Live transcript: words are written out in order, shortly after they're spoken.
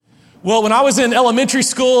Well, when I was in elementary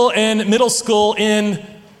school and middle school in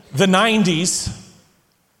the 90s,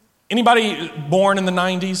 anybody born in the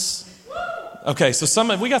 90s? Okay,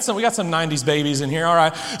 so we got some 90s babies in here. All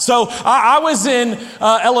right. So I was in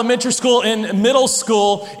elementary school and middle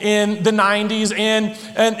school in the 90s,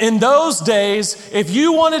 and in those days, if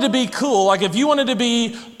you wanted to be cool, like if you wanted to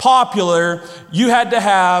be popular, you had to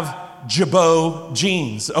have Jabot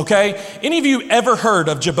jeans. Okay. Any of you ever heard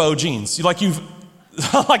of Jabot jeans?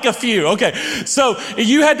 Like a few. Okay. So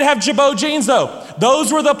you had to have Jabot jeans though.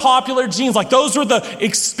 Those were the popular jeans. Like those were the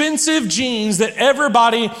expensive jeans that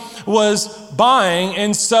everybody was buying.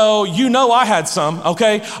 And so, I had some,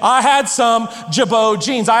 okay? I had some Jabot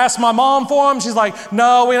jeans. I asked my mom for them. She's like,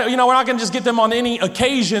 no, we're not going to just get them on any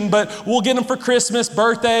occasion, but we'll get them for Christmas,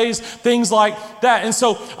 birthdays, things like that. And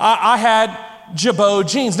so I had Jabot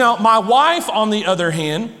jeans. Now, my wife, on the other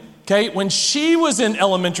hand, okay, when she was in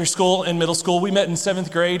elementary school and middle school, we met in 7th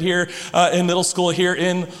grade here in middle school here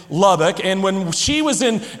in Lubbock. And when she was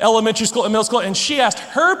in elementary school and middle school, and she asked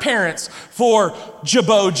her parents for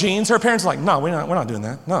Jabot jeans, her parents were like, no, we're not doing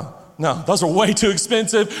that. No, those are way too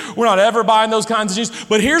expensive. We're not ever buying those kinds of jeans.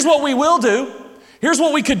 But here's what we will do. Here's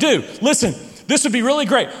what we could do. Listen, this would be really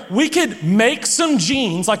great. We could make some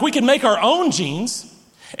jeans, like we could make our own jeans.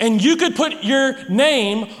 And you could put your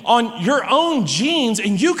name on your own jeans,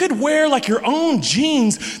 and you could wear like your own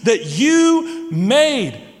jeans that you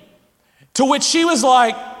made. To which she was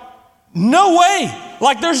like, no way.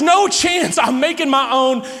 Like there's no chance I'm making my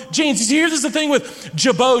own jeans. You see, here's the thing with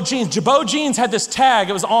Jabot jeans. Jabot jeans had this tag.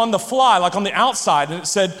 It was on the fly, like on the outside, and it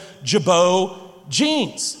said Jabot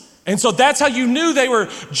jeans. And so that's how you knew they were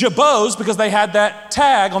Jabots, because they had that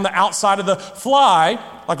tag on the outside of the fly,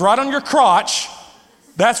 like right on your crotch.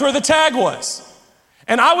 That's where the tag was.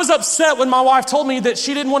 And I was upset when my wife told me that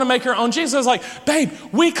she didn't want to make her own jeans. I was like, babe,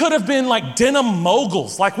 we could have been like denim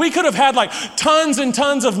moguls. Like we could have had like tons and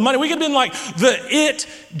tons of money. We could have been like the it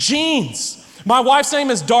jeans. My wife's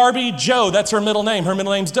name is Darby Joe. That's her middle name. Her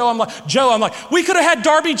middle name's Joe. I'm like, we could have had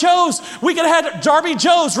Darby Joes. We could have had Darby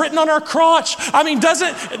Joes written on our crotch. I mean,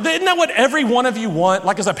 isn't that what every one of you want?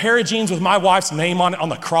 Like as a pair of jeans with my wife's name on it on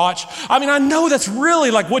the crotch. I mean, I know that's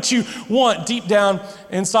really like what you want deep down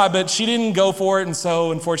inside, but she didn't go for it. And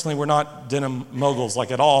so unfortunately, we're not denim moguls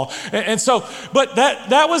like at all. And so, but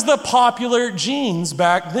that was the popular jeans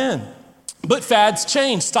back then. But fads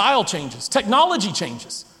change, style changes, technology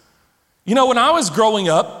changes. When I was growing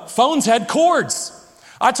up, phones had cords.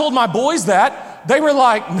 I told my boys that. They were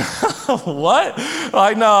like, what?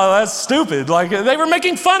 Like, no, that's stupid. Like, they were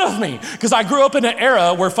making fun of me because I grew up in an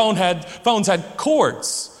era where phones had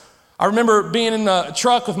cords. I remember being in a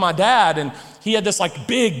truck with my dad, and he had this like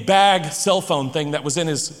big bag cell phone thing that was in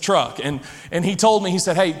his truck. And he told me, he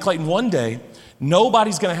said, hey, Clayton, one day,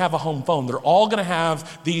 nobody's going to have a home phone. They're all going to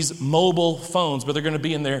have these mobile phones, but they're going to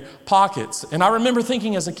be in their pockets. And I remember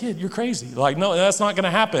thinking as a kid, you're crazy. Like, no, that's not going to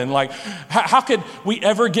happen. Like, how could we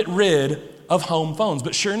ever get rid of home phones?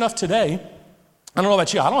 But sure enough, today, I don't know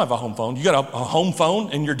about you, I don't have a home phone. You got a home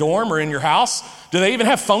phone in your dorm or in your house? Do they even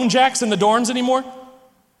have phone jacks in the dorms anymore?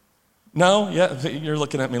 No? Yeah, you're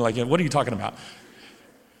looking at me like, what are you talking about?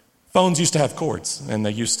 Phones used to have cords, and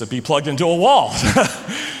they used to be plugged into a wall.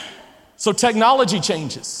 So technology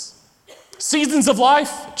changes. Seasons of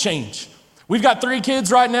life change. We've got 3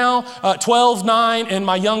 kids right now, 12, 9, and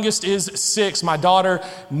my youngest is 6, my daughter,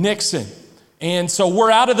 Nixon. And so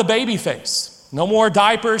we're out of the baby phase. No more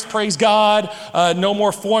diapers, praise God. No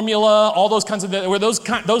more formula, all those kinds of things.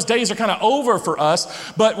 Those days are kind of over for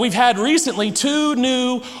us. But we've had recently 2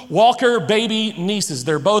 new Walker baby nieces.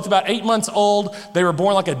 They're both about 8 months old. They were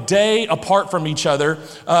born like a day apart from each other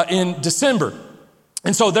in December.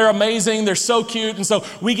 And so they're amazing. They're so cute. And so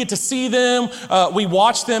we get to see them. We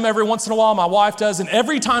watch them every once in a while. My wife does. And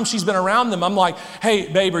every time she's been around them, I'm like,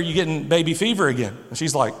 hey, babe, are you getting baby fever again? And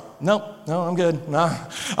she's like, no, I'm good. No,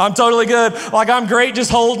 I'm totally good. Like I'm great just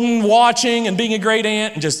holding, watching, and being a great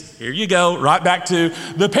aunt. And just here you go, right back to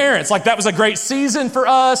the parents. Like that was a great season for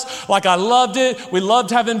us. Like I loved it. We loved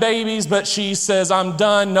having babies. But she says, I'm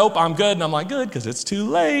done. Nope, I'm good. And I'm like, good, because it's too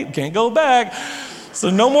late. Can't go back. So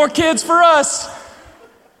no more kids for us.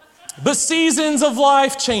 But seasons of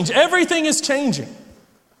life change. Everything is changing.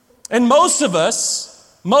 And most of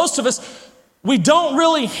us, we don't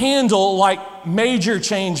really handle like major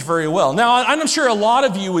change very well. Now, I'm sure a lot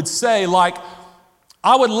of you would say like,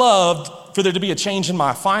 I would love for there to be a change in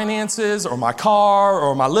my finances or my car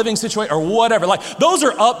or my living situation or whatever. Like those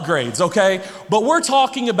are upgrades, okay? But we're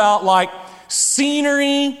talking about like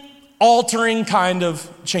scenery altering kind of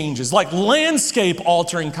changes, like landscape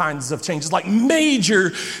altering kinds of changes, like major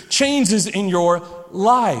changes in your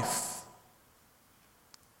life.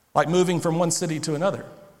 like moving from one city to another,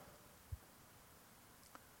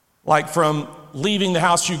 like from leaving the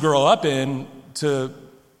house you grow up in to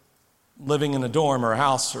living in a dorm or a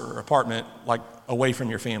house or apartment, like away from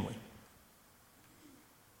your family.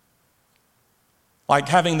 Like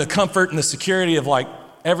having the comfort and the security of like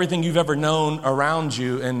everything you've ever known around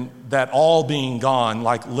you and that all being gone,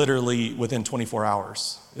 like literally within 24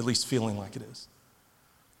 hours, at least feeling like it is.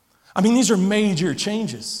 I mean, these are major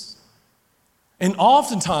changes. And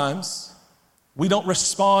oftentimes, we don't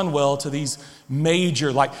respond well to these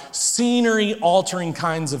major, like scenery altering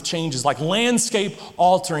kinds of changes, like landscape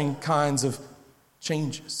altering kinds of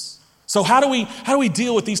changes. So how do we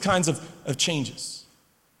deal with these kinds of changes?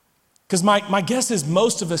 Because my guess is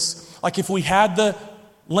most of us, like if we had the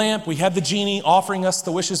lamp, we had the genie offering us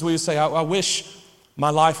the wishes, we would say, I wish my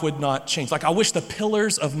life would not change. Like I wish the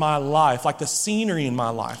pillars of my life, like the scenery in my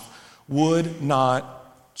life would not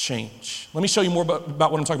change. Let me show you more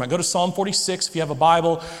about what I'm talking about. Go to Psalm 46 if you have a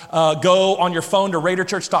Bible. Go on your phone to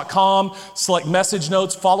RaiderChurch.com, select message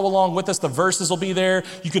notes, follow along with us. The verses will be there.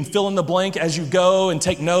 You can fill in the blank as you go and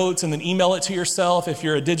take notes and then email it to yourself if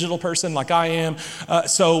you're a digital person like I am.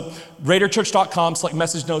 So RaiderChurch.com, select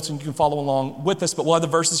message notes, and you can follow along with us. But we'll have the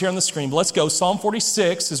verses here on the screen. But let's go. Psalm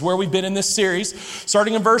 46 is where we've been in this series,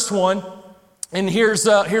 starting in verse 1. And here's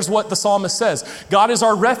what the psalmist says. God is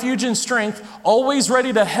our refuge and strength, always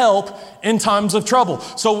ready to help in times of trouble.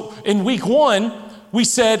 So in week 1, we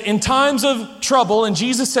said in times of trouble, and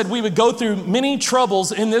Jesus said we would go through many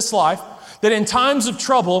troubles in this life, that in times of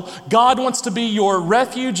trouble, God wants to be your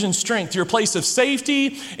refuge and strength, your place of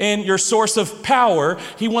safety and your source of power.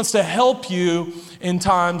 He wants to help you in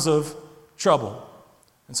times of trouble.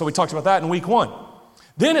 And so we talked about that in week 1.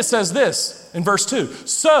 Then it says this in verse 2.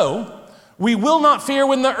 So we will not fear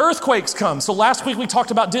when the earthquakes come. So last week we talked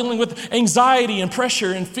about dealing with anxiety and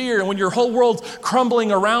pressure and fear, and when your whole world's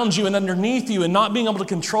crumbling around you and underneath you and not being able to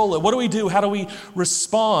control it. What do we do? How do we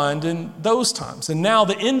respond in those times? And now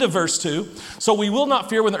the end of verse 2. So we will not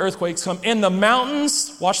fear when the earthquakes come, and the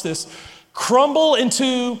mountains, watch this, crumble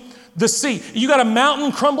into the sea. You got a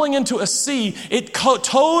mountain crumbling into a sea. It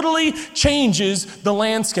totally changes the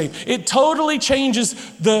landscape. It totally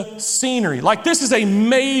changes the scenery. Like this is a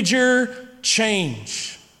major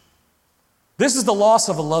change. This is the loss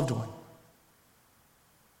of a loved one,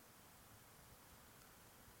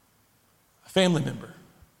 a family member,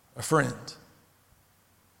 a friend.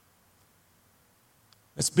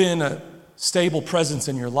 It's been a stable presence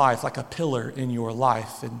in your life, like a pillar in your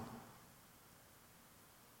life, and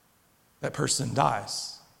that person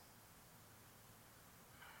dies.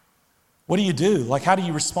 What do you do? Like, how do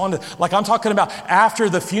you respond to, like I'm talking about after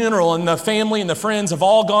the funeral and the family and the friends have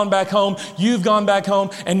all gone back home, you've gone back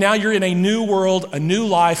home, and now you're in a new world, a new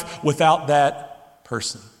life without that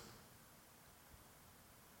person.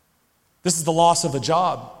 This is the loss of a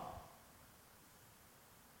job.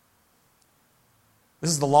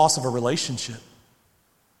 This is the loss of a relationship.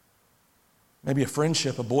 Maybe a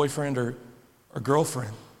friendship, a boyfriend or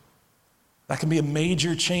girlfriend. That can be a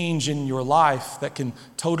major change in your life that can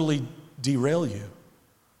totally derail you.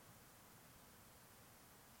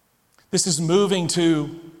 This is moving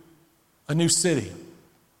to a new city,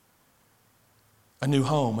 a new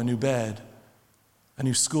home, a new bed, a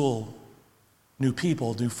new school, new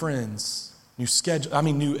people, new friends, new schedule,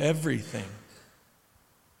 new everything.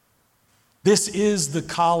 This is the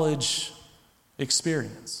college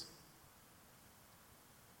experience.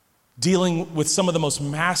 Dealing with some of the most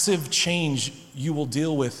massive change you will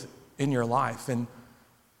deal with in your life. And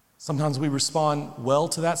sometimes we respond well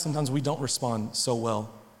to that. Sometimes we don't respond so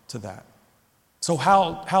well to that. So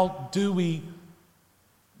how do we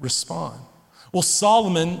respond? Well,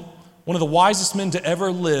 Solomon, one of the wisest men to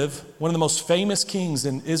ever live, one of the most famous kings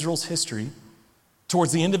in Israel's history,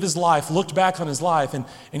 towards the end of his life, looked back on his life, and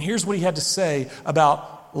here's what he had to say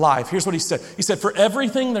about life. Here's what he said. He said, for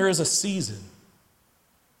everything there is a season.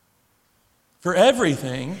 For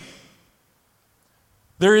everything,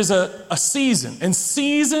 there is a season. And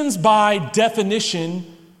seasons, by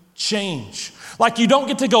definition, change. Like you don't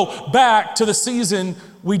get to go back to the season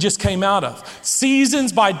we just came out of.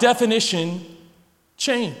 Seasons, by definition,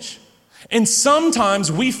 change. And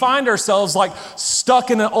sometimes we find ourselves like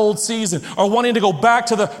stuck in an old season or wanting to go back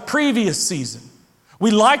to the previous season. We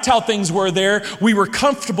liked how things were there. We were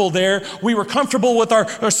comfortable there. We were comfortable with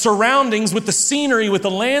our surroundings, with the scenery, with the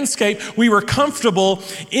landscape. We were comfortable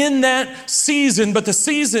in that season, but the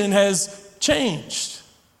season has changed.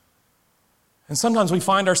 And sometimes we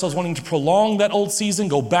find ourselves wanting to prolong that old season,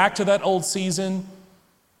 go back to that old season.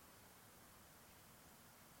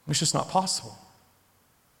 It's just not possible.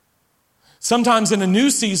 Sometimes in a new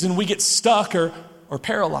season, we get stuck or or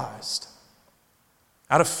paralyzed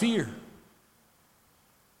out of fear.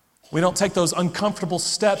 We don't take those uncomfortable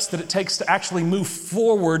steps that it takes to actually move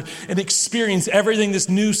forward and experience everything this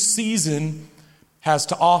new season has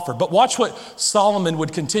to offer. But watch what Solomon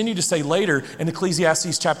would continue to say later in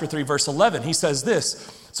Ecclesiastes chapter 3, verse 11. He says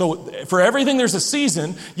this, so for everything there's a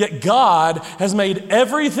season, yet God has made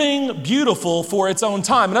everything beautiful for its own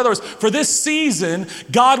time. In other words, for this season,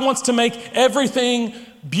 God wants to make everything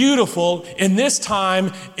beautiful in this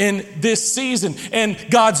time, in this season. And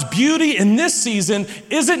God's beauty in this season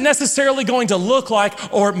isn't necessarily going to look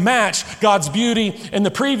like or match God's beauty in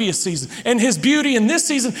the previous season. And his beauty in this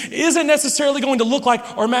season isn't necessarily going to look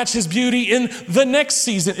like or match his beauty in the next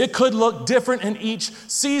season. It could look different in each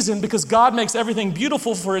season because God makes everything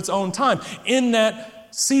beautiful for its own time in that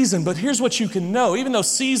season. But here's what you can know. Even though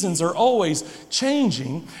seasons are always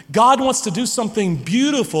changing, God wants to do something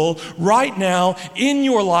beautiful right now in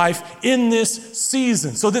your life in this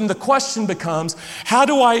season. So then the question becomes, how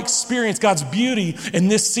do I experience God's beauty in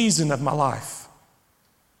this season of my life?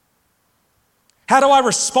 How do I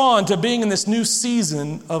respond to being in this new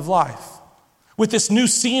season of life? With this new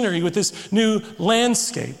scenery, with this new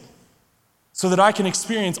landscape? So that I can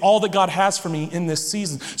experience all that God has for me in this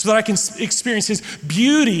season. So that I can experience his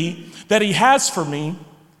beauty that he has for me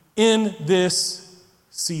in this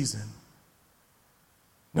season.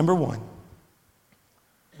 Number one,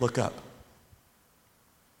 look up.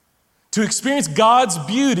 To experience God's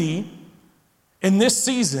beauty in this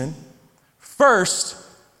season, first,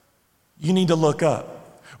 you need to look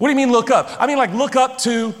up. What do you mean look up? I mean like look up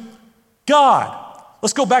to God.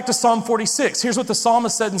 Let's go back to Psalm 46. Here's what the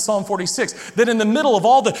psalmist said in Psalm 46, that in the middle of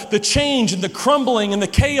all the change and the crumbling and the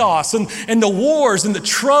chaos and the wars and the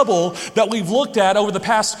trouble that we've looked at over the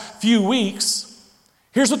past few weeks,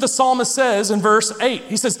 here's what the psalmist says in verse 8.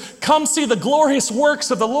 He says, come see the glorious works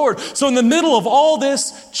of the Lord. So in the middle of all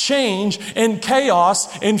this change and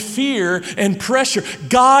chaos and fear and pressure,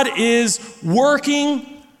 God is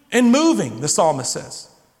working and moving, the psalmist says.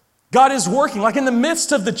 God is working, like in the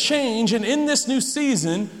midst of the change and in this new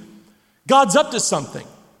season, God's up to something.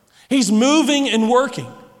 He's moving and working.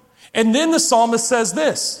 And then the psalmist says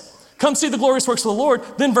this, come see the glorious works of the Lord.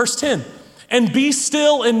 Then verse 10, and be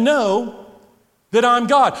still and know that I'm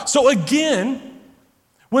God. So again,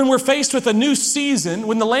 when we're faced with a new season,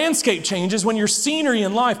 when the landscape changes, when your scenery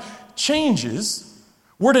in life changes,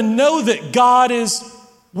 we're to know that God is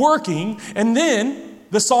working. And then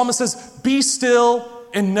the psalmist says, be still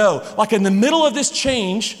and know. Like in the middle of this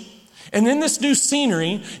change and in this new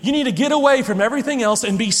scenery, you need to get away from everything else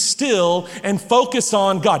and be still and focus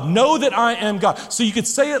on God. Know that I am God. So you could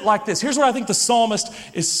say it like this. Here's what I think the psalmist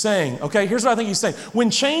is saying, okay? Here's what I think he's saying.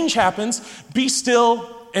 When change happens, be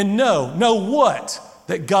still and know. Know what?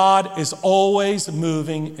 That God is always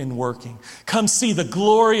moving and working. Come see the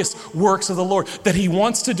glorious works of the Lord that he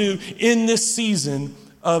wants to do in this season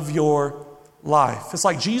of your life. It's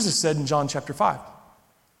like Jesus said in John chapter 5.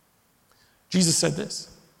 Jesus said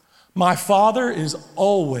this, my Father is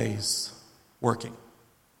always working.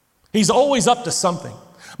 He's always up to something.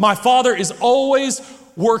 My Father is always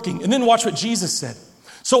working. And then watch what Jesus said.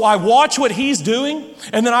 So I watch what he's doing,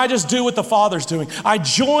 and then I just do what the Father's doing. I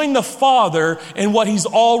join the Father in what he's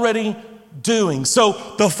already doing. So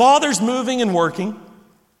the Father's moving and working.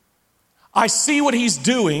 I see what he's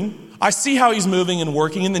doing. I see how he's moving and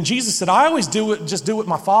working. And then Jesus said, I always do what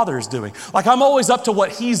my Father is doing. Like I'm always up to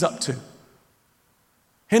what he's up to.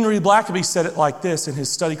 Henry Blackaby said it like this in his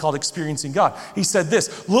study called Experiencing God. He said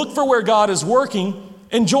this, look for where God is working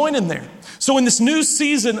and join in there. So in this new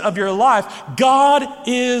season of your life, God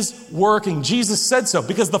is working. Jesus said so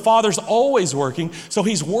because the Father's always working. So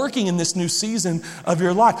he's working in this new season of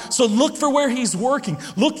your life. So look for where he's working.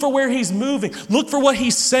 Look for where he's moving. Look for what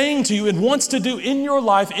he's saying to you and wants to do in your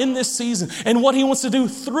life in this season and what he wants to do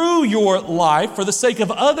through your life for the sake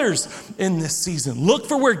of others in this season. Look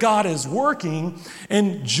for where God is working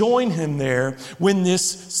and join him there when this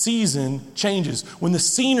season changes, when the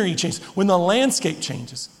scenery changes, when the landscape changes.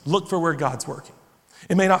 Look for where God's working.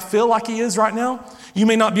 It may not feel like he is right now. You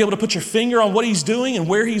may not be able to put your finger on what he's doing and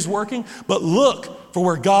where he's working, but look for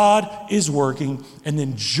where God is working and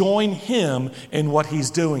then join him in what he's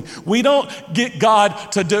doing. We don't get God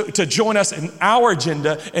to join us in our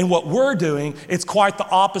agenda and what we're doing. It's quite the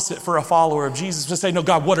opposite for a follower of Jesus to say, no,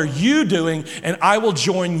 God, what are you doing? And I will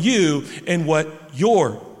join you in what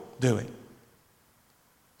you're doing.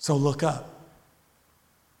 So look up.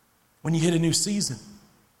 When you hit a new season,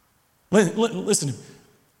 listen,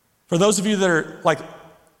 for those of you that are like,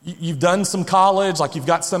 you've done some college, like you've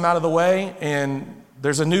got some out of the way, and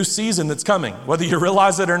there's a new season that's coming, whether you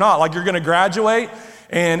realize it or not. Like you're going to graduate,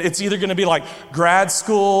 And it's either going to be like grad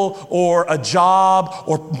school or a job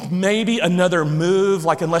or maybe another move,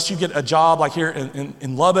 like unless you get a job like here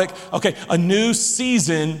in Lubbock. Okay, a new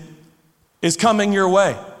season is coming your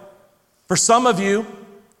way. For some of you,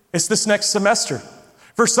 it's this next semester.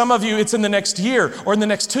 For some of you, it's in the next year or in the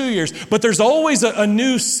next 2 years. But there's always a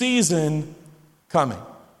new season coming.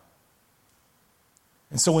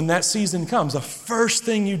 And so when that season comes, the first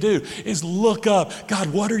thing you do is look up.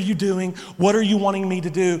 God, what are you doing? What are you wanting me to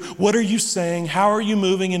do? What are you saying? How are you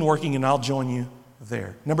moving and working? And I'll join you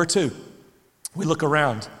there. Number 2, we look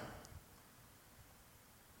around.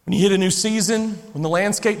 When you hit a new season, when the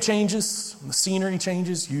landscape changes, when the scenery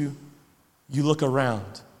changes, you look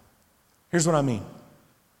around. Here's what I mean.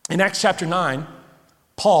 In Acts chapter 9,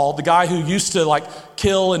 Paul, the guy who used to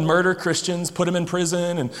kill and murder Christians, put them in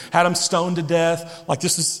prison and had them stoned to death,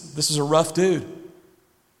 this is a rough dude,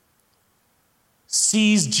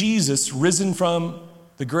 sees Jesus risen from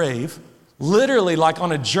the grave, literally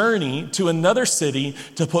on a journey to another city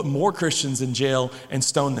to put more Christians in jail and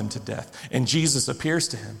stone them to death. And Jesus appears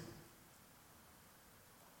to him.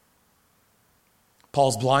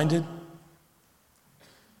 Paul's blinded.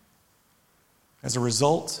 As a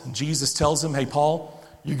result, Jesus tells him, hey, Paul,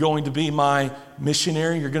 you're going to be my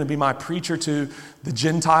missionary. You're going to be my preacher to the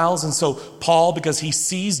Gentiles. And so Paul, because he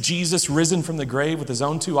sees Jesus risen from the grave with his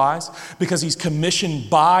own 2 eyes, because he's commissioned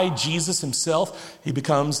by Jesus himself, he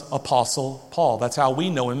becomes Apostle Paul. That's how we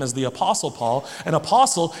know him, as the Apostle Paul. An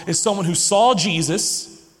apostle is someone who saw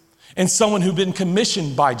Jesus and someone who'd been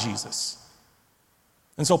commissioned by Jesus.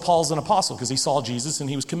 And so Paul's an apostle because he saw Jesus and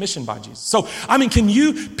he was commissioned by Jesus. So, can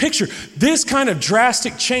you picture this kind of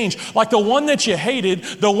drastic change? Like the one that you hated,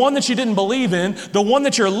 the one that you didn't believe in, the one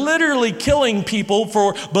that you're literally killing people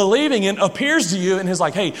for believing in appears to you and is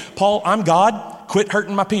like, hey, Paul, I'm God. Quit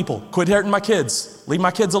hurting my people. Quit hurting my kids. Leave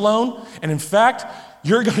my kids alone. And in fact,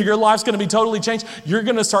 your life's going to be totally changed. You're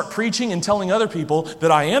going to start preaching and telling other people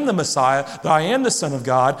that I am the Messiah, that I am the Son of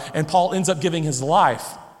God. And Paul ends up giving his life,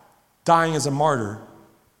 dying as a martyr.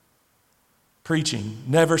 Preaching,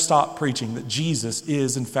 never stop preaching that Jesus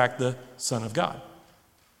is in fact the Son of God.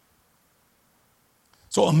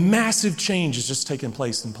 So a massive change has just taken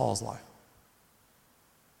place in Paul's life.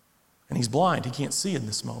 And he's blind, he can't see in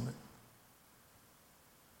this moment.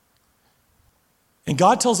 And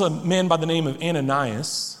God tells a man by the name of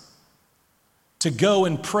Ananias to go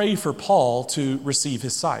and pray for Paul to receive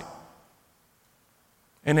his sight.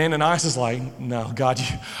 And Ananias is like, no, God,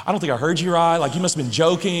 I don't think I heard you right. You must have been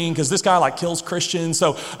joking because this guy kills Christians.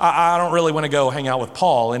 So I don't really want to go hang out with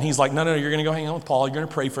Paul. And he's like, no, you're going to go hang out with Paul. You're going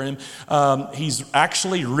to pray for him. He's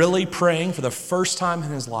actually really praying for the first time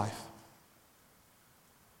in his life.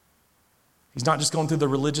 He's not just going through the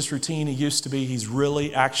religious routine he used to be. He's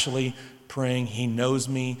really actually praying. He knows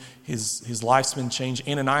me. His life's been changed.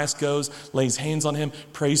 Ananias goes, lays hands on him,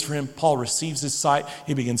 prays for him. Paul receives his sight.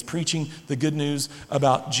 He begins preaching the good news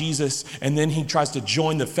about Jesus. And then he tries to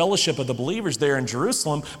join the fellowship of the believers there in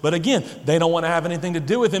Jerusalem. But again, they don't want to have anything to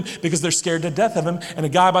do with him because they're scared to death of him. And a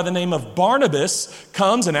guy by the name of Barnabas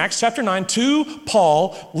comes in Acts chapter 9 to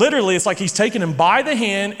Paul. Literally, it's like he's taken him by the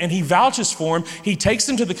hand and he vouches for him. He takes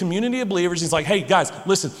him to the community of believers. He's like, hey, guys,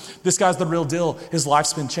 listen, this guy's the real deal. His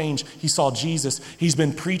life's been changed. He saw Jesus. He's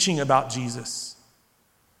been preaching about Jesus.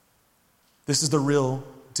 This is the real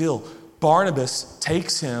deal. Barnabas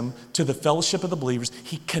takes him to the fellowship of the believers.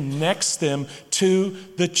 He connects them to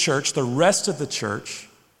the church, the rest of the church,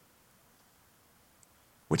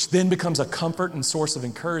 which then becomes a comfort and source of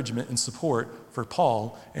encouragement and support for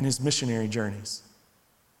Paul and his missionary journeys.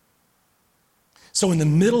 So in the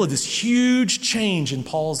middle of this huge change in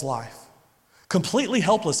Paul's life, completely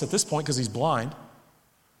helpless at this point because he's blind,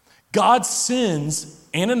 God sends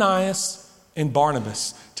Ananias and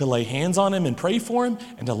Barnabas to lay hands on him and pray for him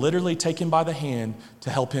and to literally take him by the hand to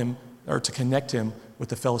help him or to connect him with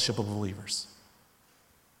the fellowship of believers.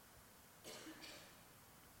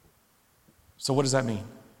 So what does that mean?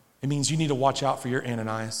 It means you need to watch out for your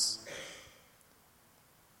Ananias.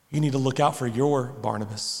 You need to look out for your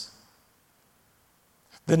Barnabas.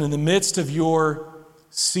 Then in the midst of your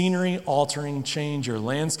scenery-altering change, your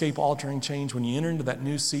landscape-altering change, when you enter into that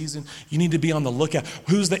new season, you need to be on the lookout.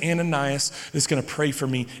 Who's the Ananias that's going to pray for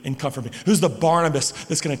me and comfort me? Who's the Barnabas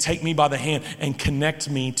that's going to take me by the hand and connect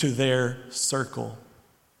me to their circle?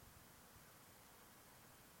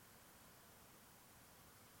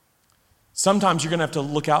 Sometimes you're going to have to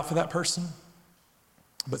look out for that person,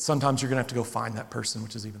 but sometimes you're going to have to go find that person,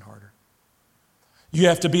 which is even harder. You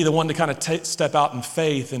have to be the one to kind of step out in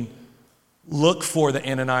faith and look for the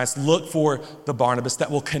Ananias, look for the Barnabas that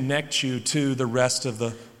will connect you to the rest of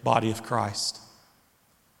the body of Christ.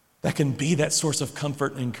 that can be that source of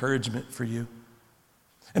comfort and encouragement for you.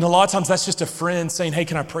 And a lot of times that's just a friend saying, hey,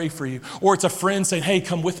 can I pray for you? Or it's a friend saying, hey,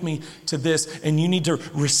 come with me to this. And you need to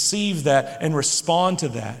receive that and respond to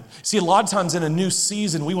that. See, a lot of times in a new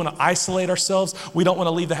season, we want to isolate ourselves. We don't want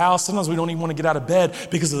to leave the house. Sometimes we don't even want to get out of bed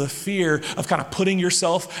because of the fear of kind of putting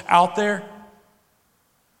yourself out there.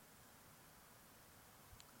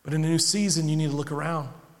 But in a new season, you need to look around.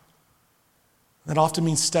 That often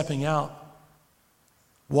means stepping out.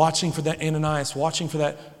 Watching for that Ananias, watching for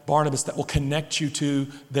that Barnabas that will connect you to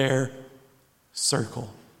their circle.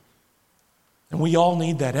 And we all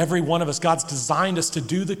need that. Every one of us, God's designed us to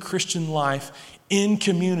do the Christian life in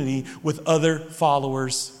community with other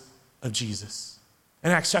followers of Jesus.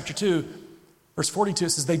 In Acts chapter 2, verse 42, it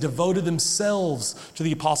says, they devoted themselves to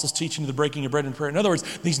the apostles' teaching, to the breaking of bread and prayer. In other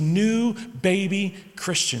words, these new baby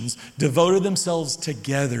Christians devoted themselves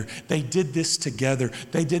together. They did this together.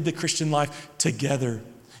 They did the Christian life together.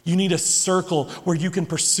 You need a circle where you can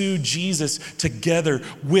pursue Jesus together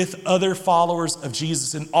with other followers of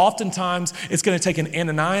Jesus. And oftentimes, it's going to take an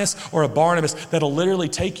Ananias or a Barnabas that'll literally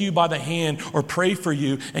take you by the hand or pray for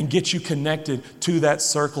you and get you connected to that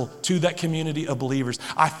circle, to that community of believers.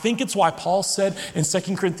 I think it's why Paul said in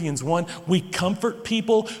 2 Corinthians 1, we comfort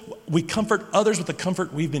people, we comfort others with the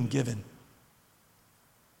comfort we've been given.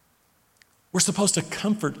 We're supposed to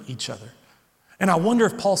comfort each other. And I wonder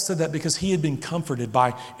if Paul said that because he had been comforted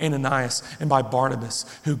by Ananias and by Barnabas,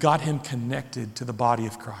 who got him connected to the body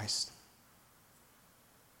of Christ.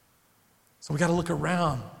 So we got to look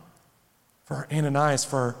around for our Ananias,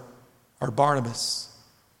 for our Barnabas.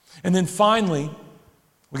 And then finally,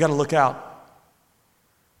 we got to look out.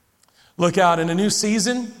 Look out. In a new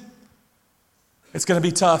season, it's going to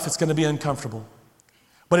be tough. It's going to be uncomfortable.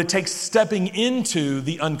 But it takes stepping into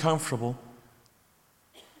the uncomfortable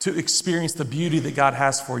to experience the beauty that God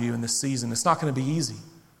has for you in this season. It's not going to be easy.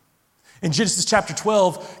 In Genesis chapter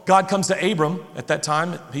 12, God comes to Abram. At that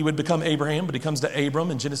time, he would become Abraham, but he comes to Abram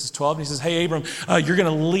in Genesis 12, and he says, hey, Abram, you're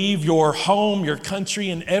going to leave your home, your country,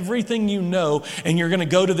 and everything you know, and you're going to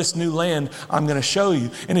go to this new land I'm going to show you.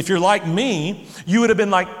 And if you're like me, you would have been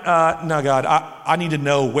like, no, God, I need to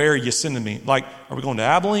know where you're sending me. Like, are we going to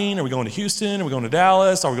Abilene? Are we going to Houston? Are we going to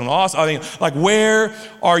Dallas? Are we going to Austin? I mean, like, where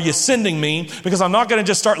are you sending me? Because I'm not going to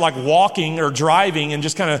just start like walking or driving and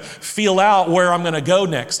just kind of feel out where I'm going to go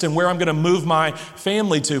next and where I'm going to move my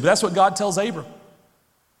family to. But that's what God tells Abram.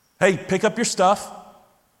 Hey, pick up your stuff,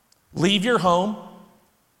 leave your home,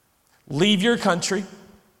 leave your country,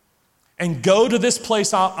 and go to this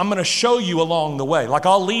place I'm going to show you along the way. Like,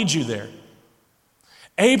 I'll lead you there.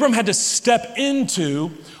 Abram had to step into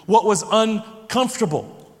what was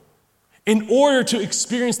uncomfortable in order to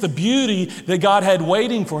experience the beauty that God had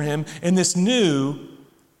waiting for him in this new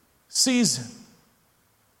season.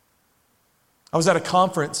 I was at a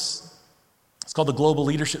conference. It's called the Global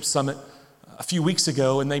Leadership Summit a few weeks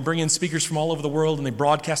ago, and they bring in speakers from all over the world, and they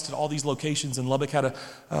broadcast at all these locations, and Lubbock had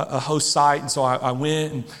a host site, and so I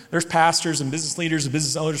went, and there's pastors and business leaders and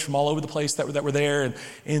business owners from all over the place that were there,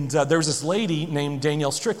 and there was this lady named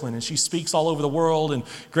Danielle Strickland, and she speaks all over the world, and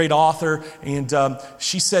great author, and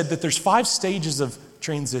she said that there's 5 stages of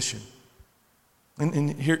transition,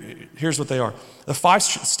 and here's what they are. The 5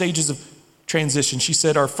 stages of transition, she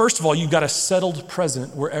said, are, first of all, you've got a settled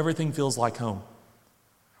present where everything feels like home.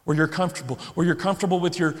 Where you're comfortable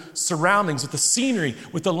with your surroundings, with the scenery,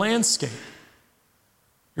 with the landscape.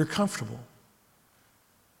 You're comfortable.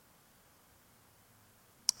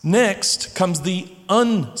 Next comes the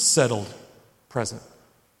unsettled present,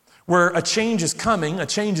 where a change is coming, a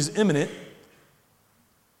change is imminent.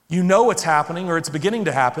 You know it's happening or it's beginning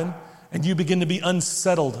to happen, and you begin to be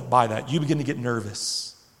unsettled by that. You begin to get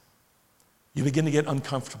nervous. You begin to get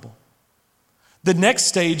uncomfortable. The next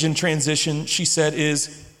stage in transition, she said,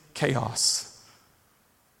 is chaos,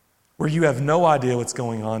 where you have no idea what's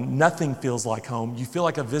going on. Nothing feels like home. You feel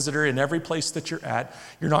like a visitor in every place that you're at.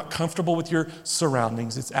 You're not comfortable with your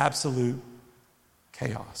surroundings. It's absolute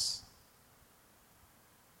chaos.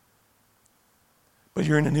 But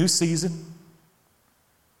you're in a new season.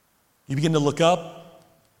 You begin to look up.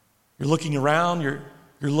 You're looking around. You're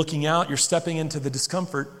looking out. You're stepping into the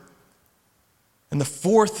discomfort. And the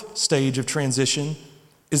 4th stage of transition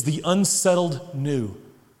is the unsettled new,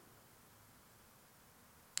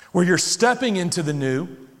 where you're stepping into the new,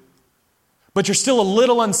 but you're still a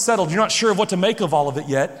little unsettled. You're not sure of what to make of all of it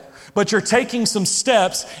yet, but you're taking some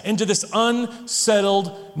steps into this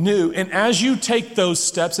unsettled new. And as you take those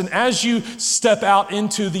steps and as you step out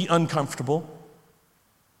into the uncomfortable,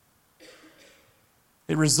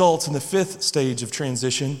 it results in the 5th stage of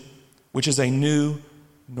transition, which is a new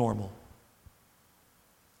normal.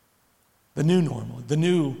 The new normal, the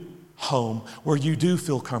new home where you do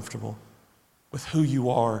feel comfortable with who you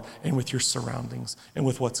are and with your surroundings and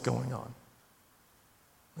with what's going on.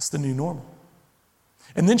 That's the new normal.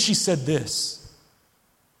 And then she said this: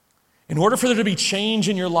 in order for there to be change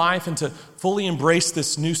in your life and to fully embrace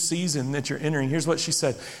this new season that you're entering, here's what she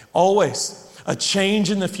said: always, a change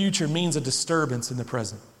in the future means a disturbance in the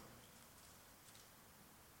present.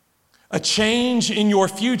 A change in your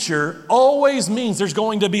future always means there's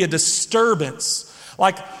going to be a disturbance,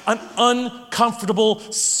 like an uncomfortable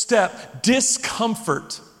step,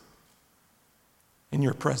 discomfort in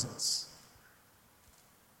your presence.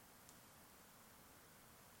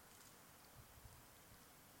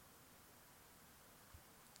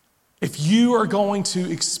 If you are going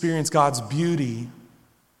to experience God's beauty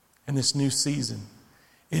in this new season,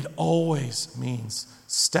 it always means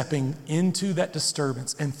stepping into that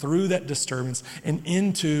disturbance and through that disturbance and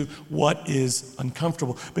into what is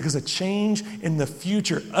uncomfortable. Because a change in the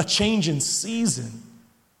future, a change in season,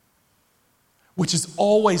 which is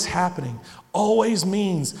always happening, always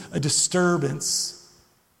means a disturbance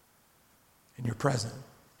in your present.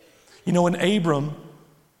 You know, when Abram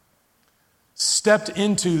stepped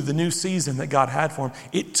into the new season that God had for him,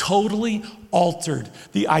 it totally altered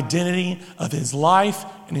the identity of his life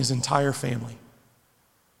and his entire family.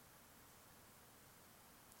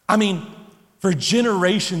 I mean, for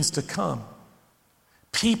generations to come,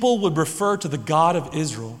 people would refer to the God of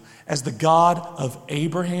Israel as the God of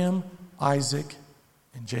Abraham, Isaac,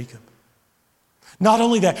 and Jacob. Not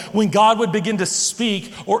only that, when God would begin to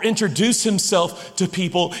speak or introduce himself to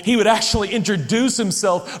people, he would actually introduce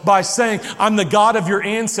himself by saying, I'm the God of your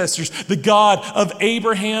ancestors, the God of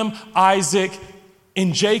Abraham, Isaac,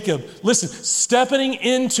 and Jacob. Listen, stepping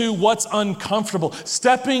into what's uncomfortable,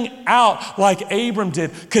 stepping out like Abram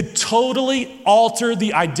did, could totally alter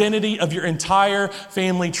the identity of your entire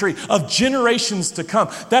family tree, of generations to come.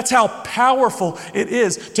 That's how powerful it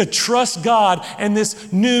is to trust God in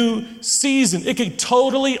this new season. It could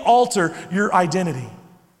totally alter your identity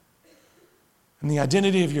and the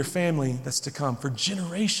identity of your family that's to come for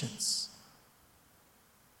generations.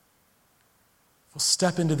 We'll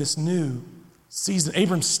step into this new season.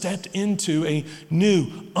 Abram stepped into a new,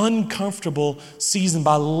 uncomfortable season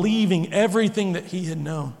by leaving everything that he had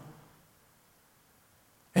known.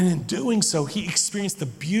 And in doing so, he experienced the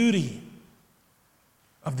beauty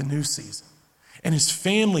of the new season. And his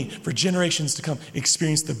family, for generations to come,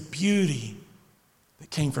 experienced the beauty that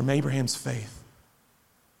came from Abraham's faith.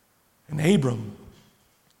 And Abram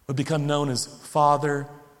would become known as Father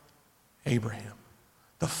Abraham,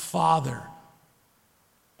 the father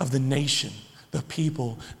of the nation, the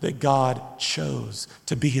people that God chose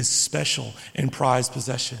to be his special and prized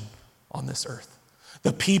possession on this earth.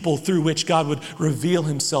 The people through which God would reveal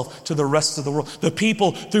himself to the rest of the world. The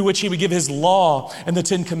people through which he would give his law and the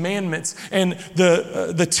 10 Commandments and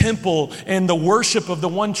the temple and the worship of the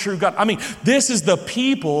one true God. I mean, this is the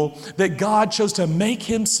people that God chose to make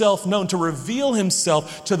himself known, to reveal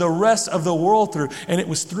himself to the rest of the world through. And it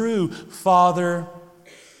was through Father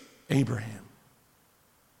Abraham.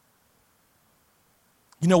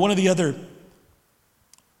 You know, one of the other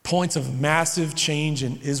points of massive change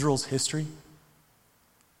in Israel's history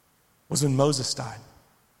was when Moses died.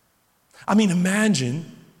 I mean,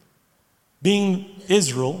 imagine being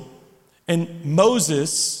Israel and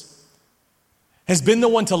Moses has been the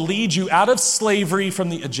one to lead you out of slavery from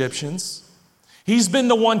the Egyptians. He's been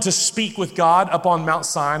the one to speak with God up on Mount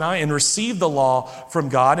Sinai and receive the law from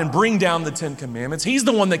God and bring down the 10 Commandments. He's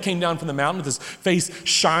the one that came down from the mountain with his face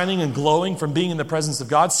shining and glowing from being in the presence of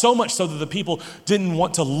God, so much so that the people didn't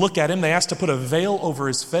want to look at him. They asked to put a veil over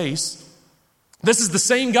his face. This is the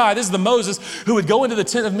same guy, this is the Moses who would go into the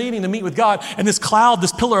tent of meeting to meet with God, and this cloud,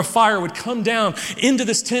 this pillar of fire would come down into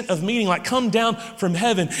this tent of meeting, like come down from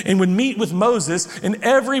heaven, and would meet with Moses, and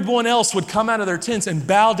everyone else would come out of their tents and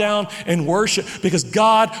bow down and worship because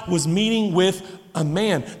God was meeting with a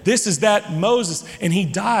man. This is that Moses, and he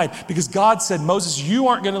died because God said, Moses, you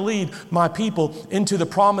aren't going to lead my people into the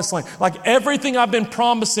promised land. Like everything I've been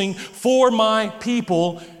promising for my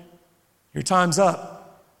people, your time's up.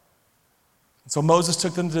 So Moses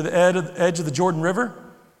took them to the edge of the Jordan River.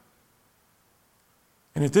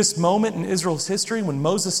 And at this moment in Israel's history, when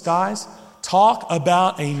Moses dies, talk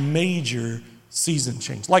about a major season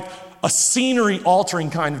change, like a scenery altering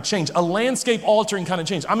kind of change, a landscape altering kind of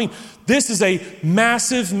change. I mean, this is a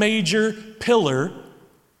massive, major pillar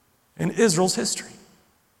in Israel's history.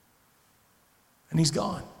 And he's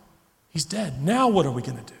gone. He's dead. Now what are we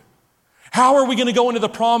going to do? How are we going to go into the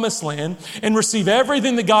promised land and receive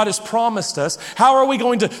everything that God has promised us? How are we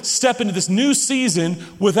going to step into this new season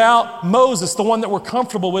without Moses, the one that we're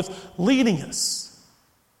comfortable with leading us?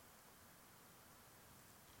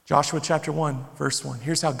 Joshua chapter 1, verse 1.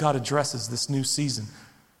 Here's how God addresses this new season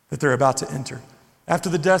that they're about to enter. After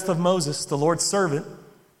the death of Moses, the Lord's servant,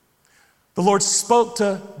 the Lord spoke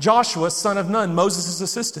to Joshua, son of Nun, Moses'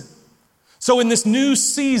 assistant. So in this new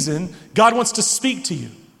season, God wants to speak to you.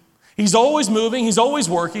 He's always moving. He's always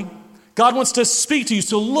working. God wants to speak to you.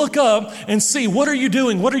 So look up and see, what are you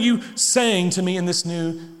doing? What are you saying to me in this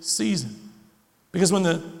new season? Because when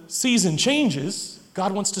the season changes,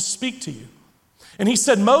 God wants to speak to you. And he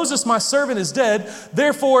said, Moses, my servant, is dead.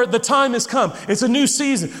 Therefore, the time has come. It's a new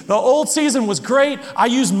season. The old season was great. I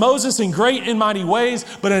used Moses in great and mighty ways,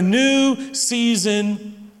 but a new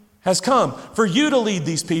season has come for you to lead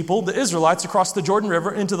these people, the Israelites, across the Jordan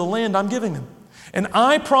River into the land I'm giving them. And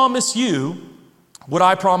I promise you what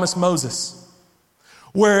I promised Moses.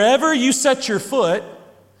 Wherever you set your foot,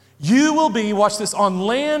 you will be, watch this, on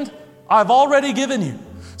land I've already given you.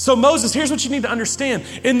 So Moses, here's what you need to understand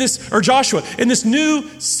Joshua, in this new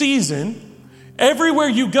season, everywhere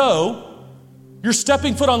you go, you're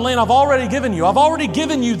stepping foot on land I've already given you. I've already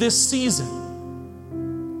given you this season.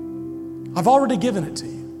 I've already given it to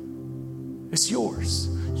you. It's yours.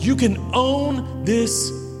 You can own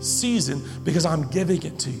this season because I'm giving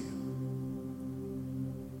it to you.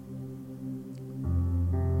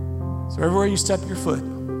 So everywhere you step your foot,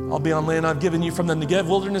 I'll be on land I've given you, from the Negev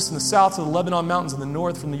wilderness in the south to the Lebanon mountains in the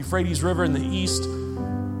north, from the Euphrates River in the east,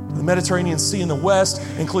 the Mediterranean Sea in the west,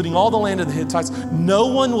 including all the land of the Hittites. No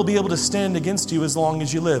one will be able to stand against you as long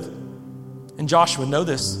as you live. And Joshua, know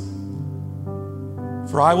this,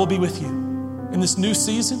 for I will be with you. In this new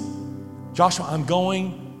season, Joshua, I'm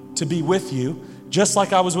going to be with you just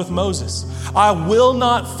like I was with Moses. I will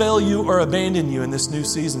not fail you or abandon you in this new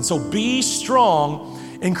season. So be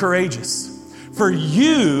strong and courageous. For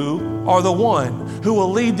you are the one who will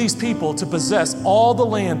lead these people to possess all the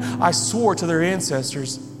land I swore to their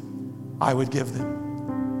ancestors I would give them.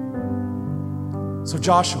 So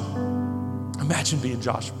Joshua, imagine being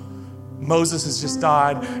Joshua. Moses has just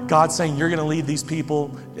died. God's saying, you're going to lead these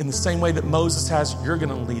people in the same way that Moses has. You're going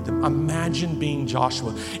to lead them. Imagine being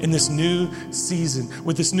Joshua in this new season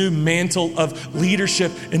with this new mantle of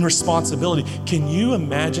leadership and responsibility. Can you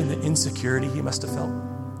imagine the insecurity he must have felt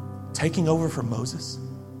taking over for Moses?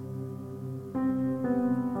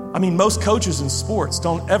 I mean, most coaches in sports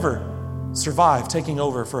don't ever survive taking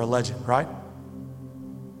over for a legend, right?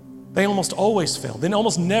 They almost always fail. They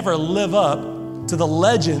almost never live up to the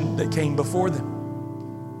legend that came before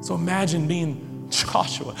them. So imagine being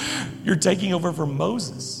Joshua. You're taking over for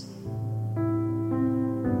Moses.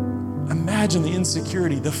 Imagine the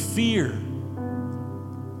insecurity, the fear,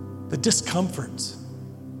 the discomfort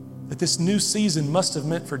that this new season must have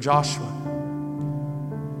meant for Joshua.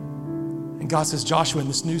 And God says, Joshua, in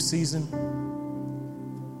this new season,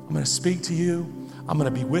 I'm going to speak to you. I'm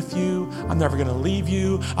going to be with you. I'm never going to leave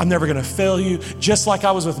you. I'm never going to fail you. Just like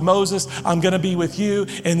I was with Moses, I'm going to be with you.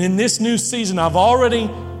 And in this new season, I've already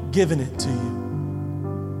given it to you.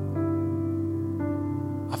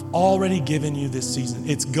 I've already given you this season.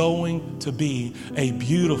 It's going to be a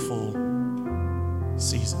beautiful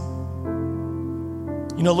season.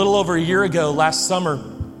 You know, a little over a year ago, last summer,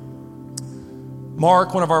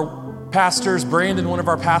 Mark, one of our pastors, Brandon, one of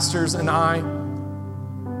our pastors, and I,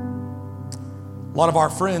 a lot of our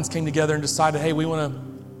friends came together and decided, hey, we want to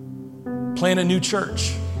plant a new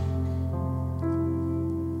church.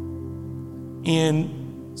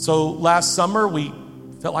 And so last summer, we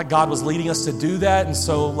felt like God was leading us to do that. And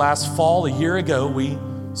so last fall, a year ago, we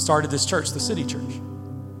started this church, the City Church.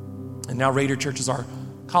 And now Raider Church is our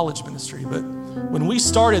college ministry. But when we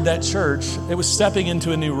started that church, it was stepping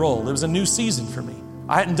into a new role. It was a new season for me.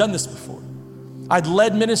 I hadn't done this before. I'd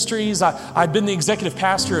led ministries. I'd been the executive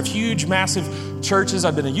pastor of huge, massive churches.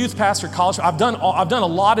 I've been a youth pastor, college. I've done a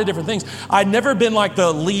lot of different things. I'd never been like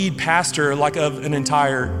the lead pastor like of an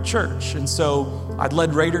entire church. And so I'd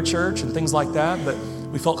led Raider Church and things like that, but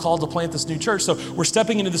we felt called to plant this new church. So we're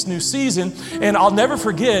stepping into this new season. And I'll never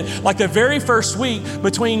forget, like the very first week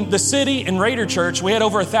between the city and Raider Church, we had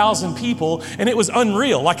over 1,000 people, and it was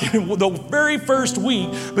unreal. Like the very first week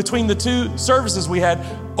between the two services, we had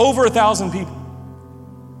over 1,000 people.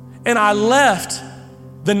 And I left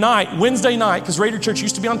the night, Wednesday night, because Raider Church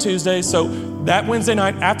used to be on Tuesdays. So that Wednesday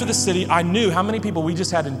night after the city, I knew how many people we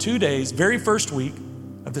just had in 2 days, very first week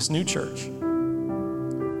of this new church.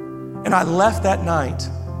 And I left that night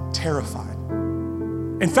terrified.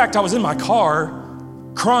 In fact, I was in my car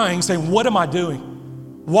crying, saying, what am I doing?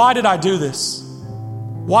 Why did I do this?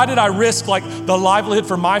 Why did I risk like the livelihood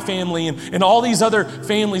for my family and all these other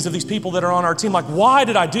families of these people that are on our team? Like, why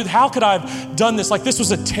did I do that? How could I have done this? Like, this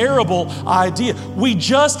was a terrible idea. We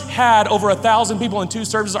just had over 1,000 people in 2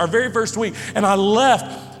 services our very first week, and I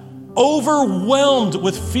left overwhelmed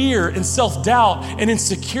with fear and self-doubt and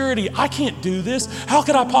insecurity. I can't do this. How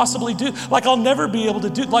could I possibly do? Like, I'll never be able to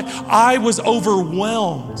do. Like, I was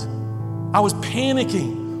overwhelmed. I was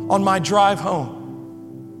panicking on my drive home,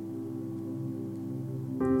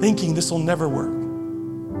 thinking this will never work.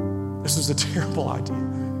 This was a terrible idea.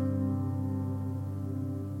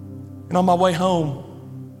 And on my way home,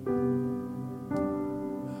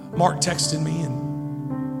 Mark texted me, and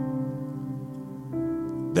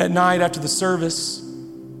that night after the service,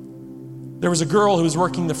 there was a girl who was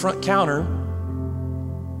working the front counter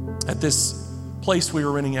at this place we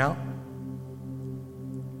were renting out.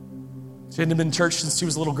 She hadn't been in church since she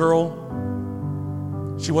was a little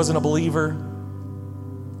girl. She wasn't a believer.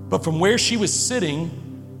 But from where she was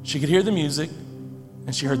sitting, she could hear the music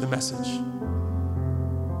and she heard the message.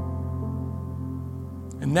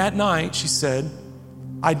 And that night, she said,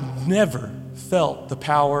 I'd never felt the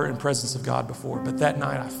power and presence of God before, but that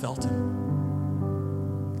night I felt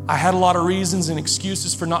Him. I had a lot of reasons and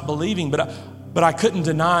excuses for not believing, but I couldn't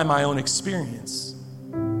deny my own experience.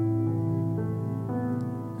 And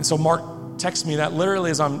so Mark texted me that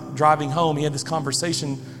literally as I'm driving home. He had this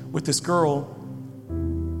conversation with this girl.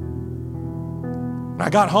 And I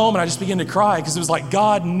got home and I just began to cry because it was like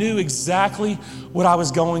God knew exactly what I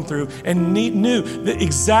was going through and knew that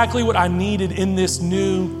exactly what I needed in this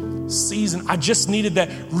new season. I just needed that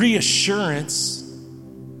reassurance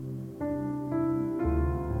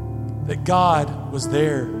that God was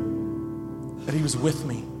there, that He was with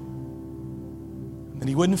me, that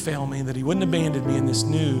He wouldn't fail me, that He wouldn't abandon me in this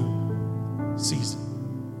new season.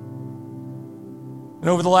 And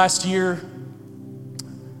over the last year,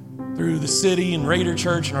 through the city and Raider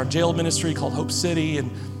Church and our jail ministry called Hope City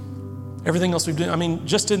and everything else we've done, I mean,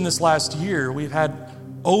 just in this last year, we've had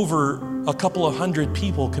over a couple of hundred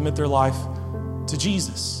people commit their life to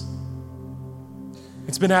Jesus.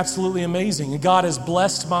 It's been absolutely amazing. And God has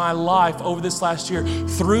blessed my life over this last year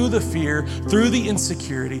through the fear, through the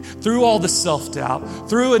insecurity, through all the self-doubt,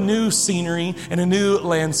 through a new scenery and a new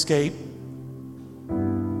landscape.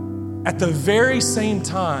 At the very same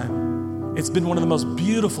time, it's been one of the most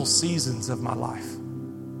beautiful seasons of my life.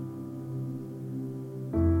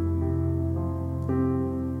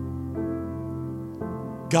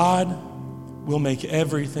 God will make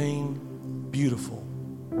everything beautiful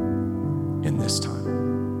in this time.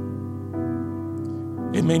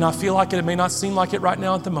 It may not feel like it, it may not seem like it right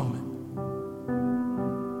now at the moment.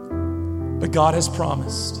 But God has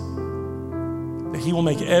promised that He will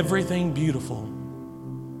make everything beautiful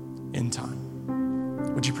in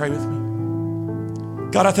time. Would you pray with me?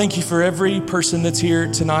 God, I thank You for every person that's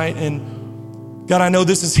here tonight. And God, I know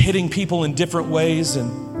this is hitting people in different ways,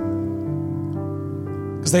 and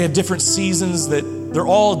because they have different seasons that they're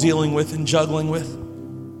all dealing with and juggling with.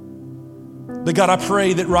 But God, I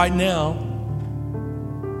pray that right now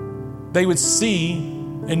they would see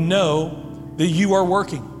and know that You are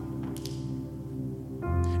working.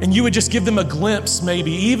 And You would just give them a glimpse,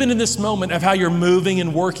 maybe, even in this moment, of how You're moving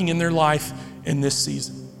and working in their life in this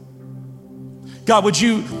season. God, would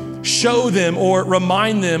You show them or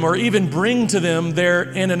remind them or even bring to them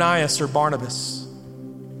their Ananias or Barnabas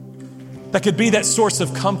that could be that source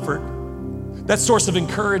of comfort, that source of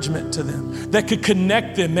encouragement to them, that could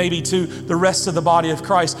connect them maybe to the rest of the body of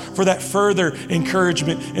Christ for that further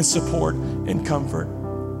encouragement and support and comfort.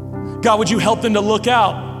 God, would You help them to look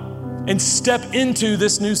out and step into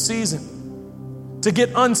this new season, to get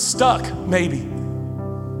unstuck maybe,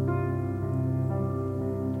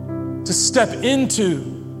 to step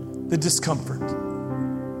into the discomfort.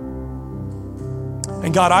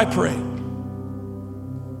 And God, I pray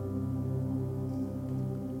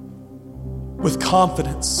with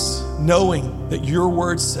confidence, knowing that Your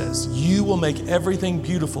word says You will make everything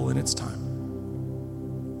beautiful in its time.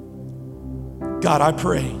 God, I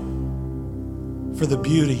pray for the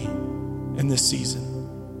beauty in this season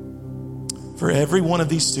for every one of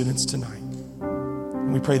these students tonight.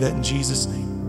 And we pray that in Jesus' name.